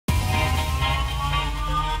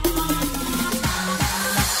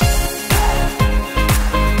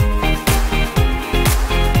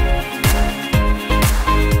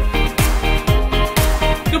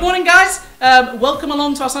Welcome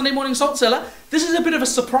along to our Sunday morning Salt Cellar. This is a bit of a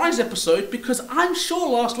surprise episode because I'm sure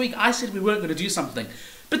last week I said we weren't going to do something.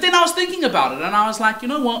 But then I was thinking about it and I was like, you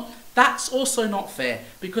know what? That's also not fair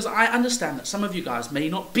because I understand that some of you guys may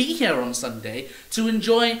not be here on Sunday to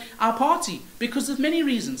enjoy our party because of many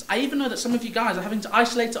reasons. I even know that some of you guys are having to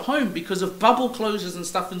isolate at home because of bubble closures and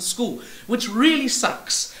stuff in school, which really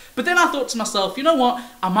sucks. But then I thought to myself, you know what?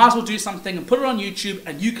 I might as well do something and put it on YouTube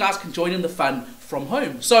and you guys can join in the fun from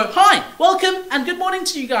home. So, hi, welcome and good morning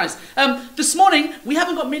to you guys. This morning, we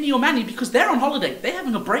haven't got Minnie or Manny because they're on holiday. They're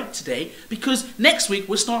having a break today because next week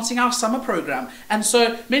we're starting our summer program. And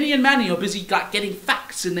so, Minnie and Manny are busy getting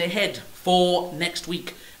facts in their head for next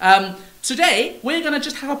week. Today, we're going to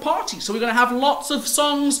just have a party. So we're going to have lots of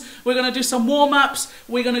songs. We're going to do some warm-ups.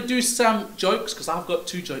 We're going to do some jokes, because I've got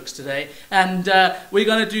 2 jokes today. And we're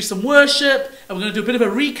going to do some worship. And we're going to do a bit of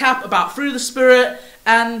a recap about Fruit of the Spirit.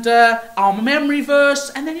 And our memory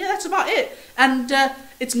verse. And then, yeah, that's about it. And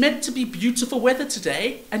it's meant to be beautiful weather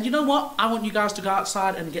today. And you know what? I want you guys to go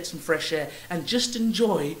outside and get some fresh air. And just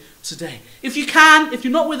enjoy today. If you can, if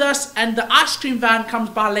you're not with us and the ice cream van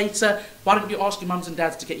comes by later, why don't you ask your mums and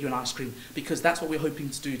dads to get you an ice cream? Because that's what we're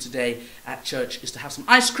hoping to do today at church, is to have some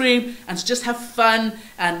ice cream and to just have fun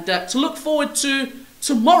and to look forward to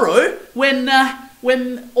tomorrow when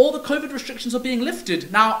all the COVID restrictions are being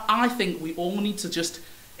lifted. Now, I think we all need to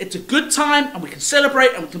it's a good time and we can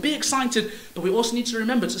celebrate and we can be excited, but we also need to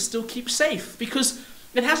remember to still keep safe because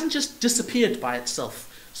it hasn't just disappeared by itself.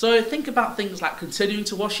 So think about things like continuing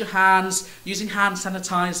to wash your hands, using hand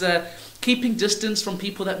sanitizer, keeping distance from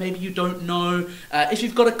people that maybe you don't know. If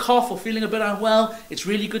you've got a cough or feeling a bit unwell, it's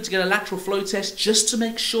really good to get a lateral flow test just to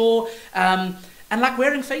make sure. And like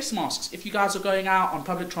wearing face masks. If you guys are going out on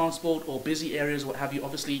public transport or busy areas or what have you,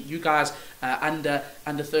 obviously you guys under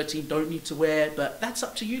 13 don't need to wear, but that's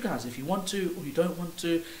up to you guys if you want to or you don't want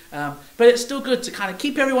to. But it's still good to kind of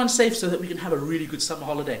keep everyone safe so that we can have a really good summer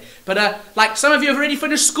holiday. But like some of you have already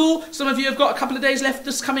finished school, some of you have got a couple of days left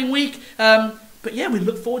this coming week. But yeah, we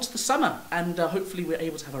look forward to the summer and hopefully we're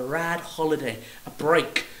able to have a rad holiday, a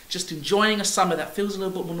break. Just enjoying a summer that feels a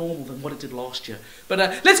little bit more normal than what it did last year. But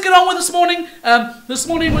let's get on with this morning. This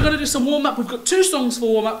morning we're going to do some warm-up. We've got 2 songs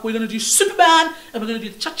for warm-up. We're going to do Superman and we're going to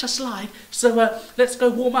do the Cha-Cha Slide. So let's go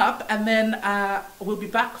warm up and then we'll be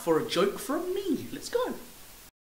back for a joke from me. Let's go.